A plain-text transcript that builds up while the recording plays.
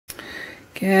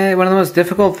Okay, one of the most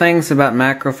difficult things about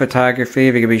macro photography,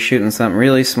 if you're going to be shooting something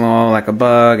really small like a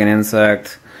bug, an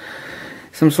insect,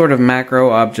 some sort of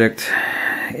macro object,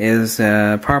 is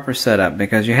proper setup,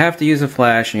 because you have to use a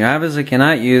flash, and you obviously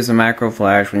cannot use a macro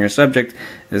flash when your subject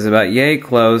is about yay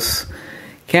close.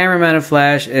 Camera mounted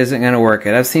flash isn't going to work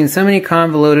it. I've seen so many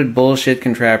convoluted bullshit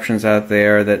contraptions out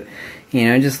there that, you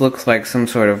know, it just looks like some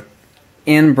sort of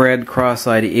inbred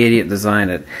cross-eyed idiot designed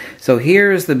it. So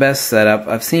here's the best setup.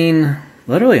 I've seen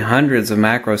literally hundreds of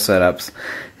macro setups.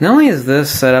 Not only is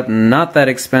this setup not that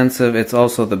expensive, it's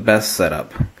also the best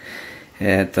setup.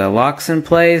 It locks in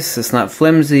place. It's not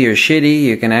flimsy or shitty.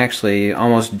 You can actually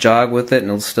almost jog with it and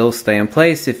it'll still stay in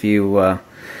place if you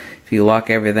lock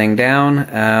everything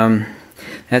down.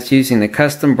 That's using the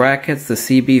custom brackets, the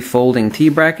CB folding T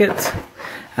brackets.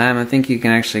 I think you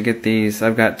can actually get these.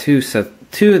 I've got two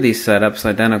of these setups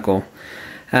identical.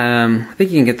 I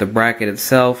think you can get the bracket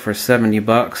itself for 70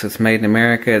 bucks. It's made in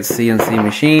America. It's CNC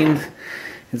machined.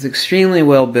 It's extremely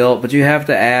well built, but you have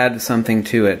to add something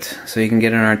to it. So you can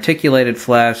get an articulated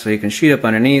flash so you can shoot up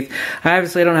underneath. I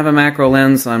obviously don't have a macro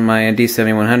lens on my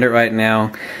D7100 right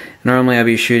now. Normally I'll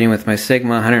be shooting with my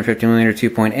Sigma 150mm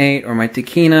 2.8 or my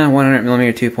Nikon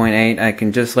 100mm 2.8. I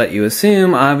can just let you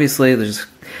assume, obviously, there's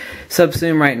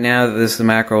subsume right now that this is a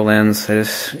macro lens. I'm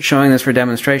just showing this for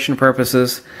demonstration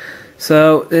purposes.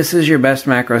 So this is your best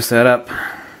macro setup.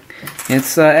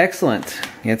 It's excellent.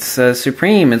 It's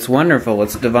supreme. It's wonderful.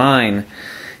 It's divine.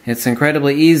 It's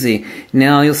incredibly easy.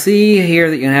 Now you'll see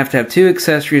here that you have to have two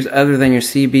accessories other than your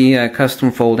CB custom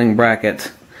folding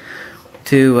bracket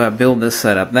to build this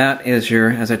setup. That is your,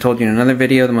 as I told you in another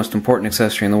video, the most important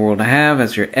accessory in the world to have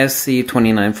as your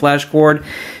SC29 flash cord.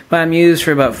 But I'm used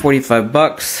for about 45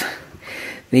 bucks.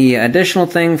 The additional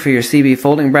thing for your CB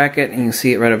folding bracket, and you can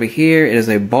see it right over here, it is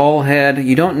a ball head.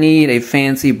 You don't need a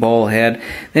fancy ball head.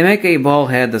 They make a ball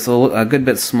head that's a good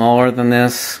bit smaller than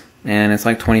this, and it's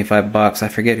like 25 bucks. I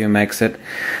forget who makes it.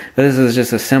 But this is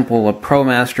just a simple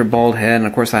ProMaster ball head, and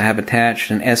of course I have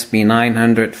attached an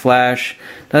SB900 flash.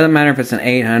 Doesn't matter if it's an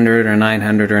 800 or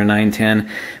 900 or a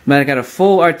 910, but I got a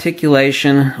full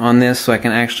articulation on this so I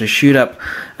can actually shoot up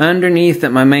underneath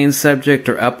at my main subject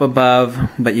or up above.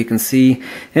 But you can see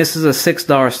this is a $6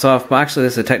 softbox. Actually,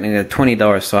 this is technically a $20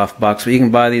 softbox, but you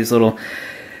can buy these little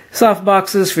soft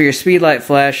boxes for your speedlight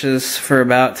flashes for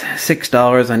about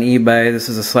 $6 on eBay. This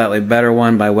is a slightly better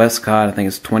one by Westcott. I think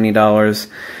it's $20.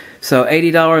 So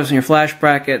 $80 on your flash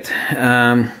bracket.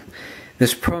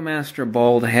 This ProMaster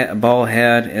ball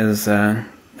head is I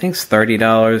think it's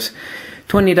 $30.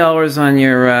 $20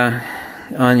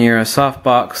 on your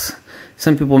softbox.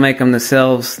 Some people make them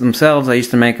themselves. I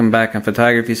used to make them back in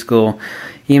photography school.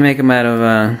 You make them out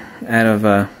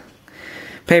of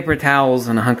paper towels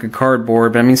and a hunk of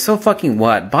cardboard. But I mean, so fucking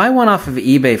what? Buy one off of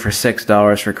eBay for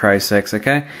 $6 for Christ's sakes,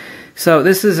 okay? So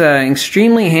this is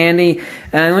extremely handy.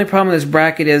 And the only problem with this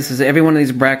bracket is every one of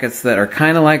these brackets that are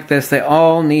kind of like this, they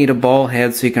all need a ball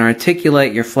head so you can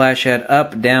articulate your flash head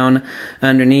up, down,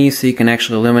 underneath, so you can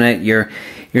actually illuminate your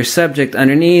subject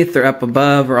underneath or up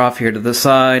above or off here to the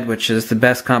side, which is the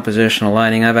best compositional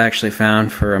lighting I've actually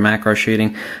found for macro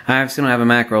shooting. I obviously don't have a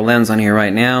macro lens on here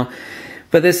right now,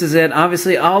 but this is it.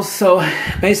 Obviously, also,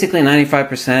 basically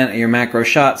 95% of your macro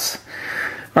shots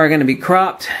are going to be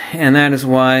cropped, and that is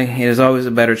why it is always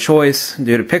a better choice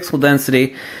due to pixel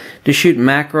density to shoot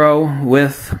macro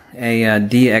with a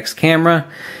DX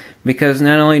camera, because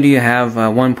not only do you have a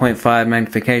 1.5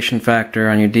 magnification factor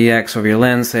on your DX over your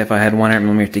lens. Say if I had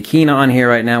 100mm Nikon on here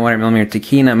right now, 100mm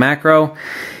Nikon macro,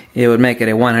 it would make it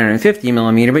a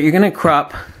 150mm, but you're going to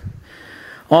crop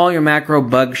all your macro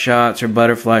bug shots or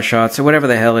butterfly shots or whatever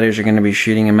the hell it is you're going to be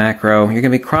shooting in macro. You're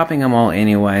going to be cropping them all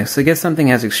anyway. So get something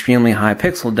that has extremely high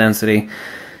pixel density.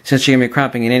 Since you're going to be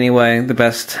cropping it anyway, the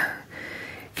best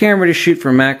camera to shoot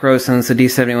for macro, since the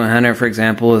D7100, for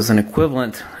example, is an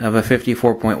equivalent of a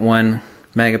 54.1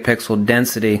 megapixel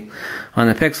density on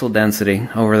the pixel density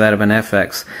over that of an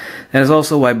FX. That is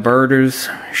also why birders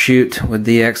shoot with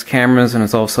DX cameras, and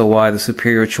it's also why the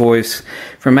superior choice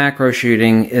for macro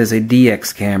shooting is a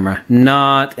DX camera,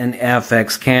 not an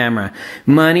FX camera.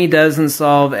 Money doesn't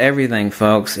solve everything,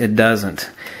 folks. It doesn't.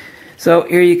 So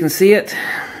here you can see it.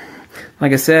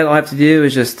 Like I said, all I have to do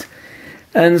is just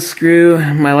unscrew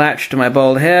my latch to my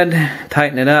bald head,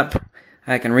 tighten it up.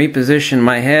 I can reposition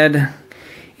my head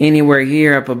anywhere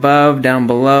here, up above, down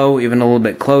below, even a little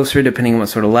bit closer, depending on what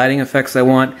sort of lighting effects I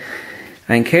want.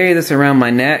 I can carry this around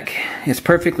my neck. It's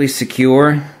perfectly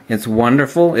secure. It's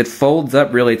wonderful. It folds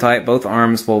up really tight. Both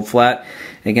arms fold flat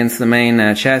against the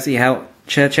main chassis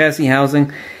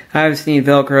housing. I obviously need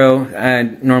Velcro. I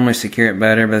normally secure it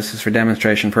better, but this is for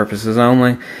demonstration purposes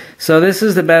only. So this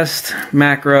is the best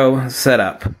macro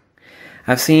setup.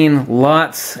 I've seen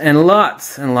lots and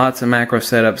lots and lots of macro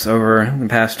setups over the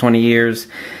past 20 years,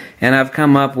 and I've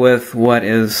come up with what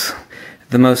is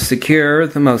the most secure,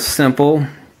 the most simple,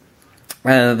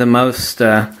 the most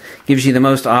gives you the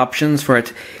most options for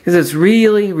it, because it's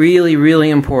really, really, really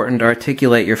important to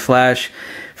articulate your flash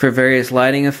for various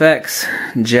lighting effects,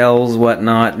 gels,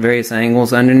 whatnot, various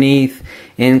angles underneath,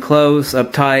 in close,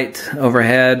 up tight,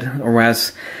 overhead, or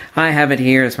as I have it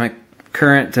here as my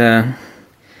current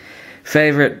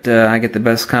favorite. I get the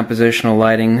best compositional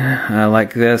lighting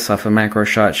like this off a macro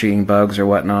shot shooting bugs or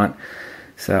whatnot.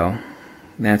 So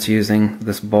that's using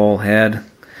this ball head.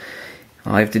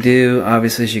 All I have to do,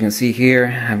 obviously, as you can see here,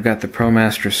 I've got the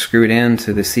ProMaster screwed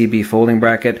into the CB folding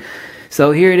bracket.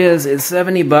 So here it is. It's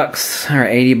 70 bucks or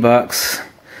 80 bucks.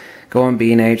 Going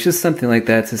B&H, just something like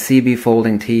that. It's a CB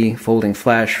folding T, folding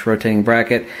flash rotating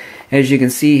bracket. As you can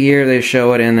see here, they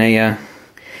show it in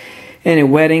a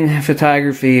wedding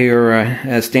photography or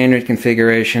a standard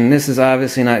configuration. This is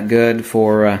obviously not good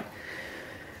for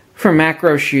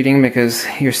macro shooting because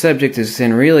your subject is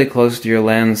in really close to your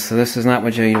lens, so this is not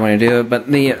what you want to do. But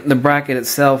the bracket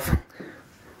itself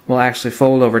will actually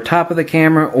fold over top of the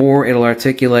camera, or it'll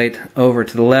articulate over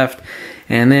to the left,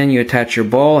 and then you attach your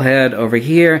ball head over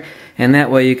here, and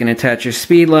that way you can attach your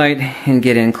speed light and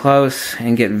get in close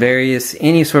and get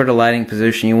any sort of lighting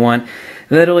position you want.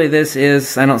 Literally, this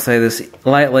is, I don't say this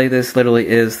lightly, this literally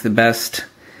is the best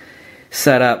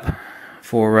setup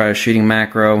for shooting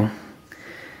macro.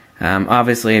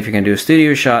 Obviously, if you're going to do a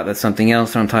studio shot, that's something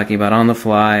else. I'm talking about on the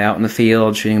fly, out in the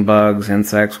field, shooting bugs,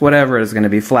 insects, whatever it is going to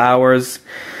be, flowers.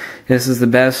 This is the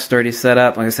best sturdy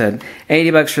setup. Like I said,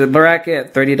 80 bucks for the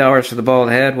bracket, $30 for the bald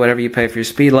head, whatever you pay for your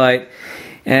speed light.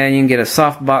 And you can get a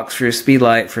soft box for your speed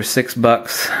light for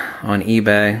 $6 on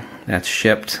eBay. That's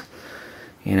shipped.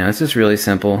 You know, it's just really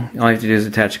simple. All you have to do is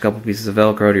attach a couple pieces of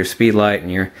Velcro to your speed light,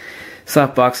 and your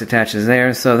soft box attaches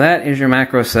there. So that is your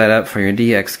macro setup for your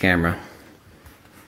DX camera.